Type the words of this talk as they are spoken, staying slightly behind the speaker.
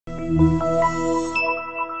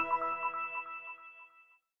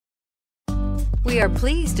We are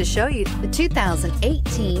pleased to show you the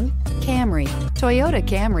 2018 Camry. Toyota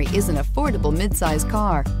Camry is an affordable midsize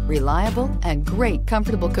car, reliable and great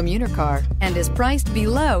comfortable commuter car, and is priced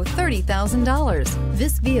below $30,000.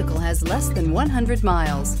 This vehicle has less than 100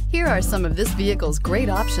 miles. Here are some of this vehicle's great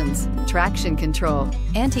options: traction control,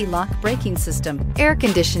 anti-lock braking system, air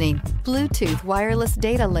conditioning, Bluetooth wireless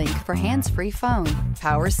data link for hands-free phone,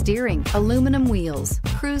 power steering, aluminum wheels,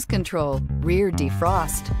 cruise control, rear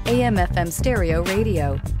defrost, AM/FM stereo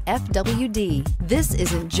radio, FWD. This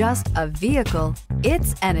isn't just a vehicle,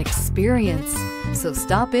 it's an experience. So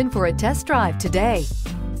stop in for a test drive today.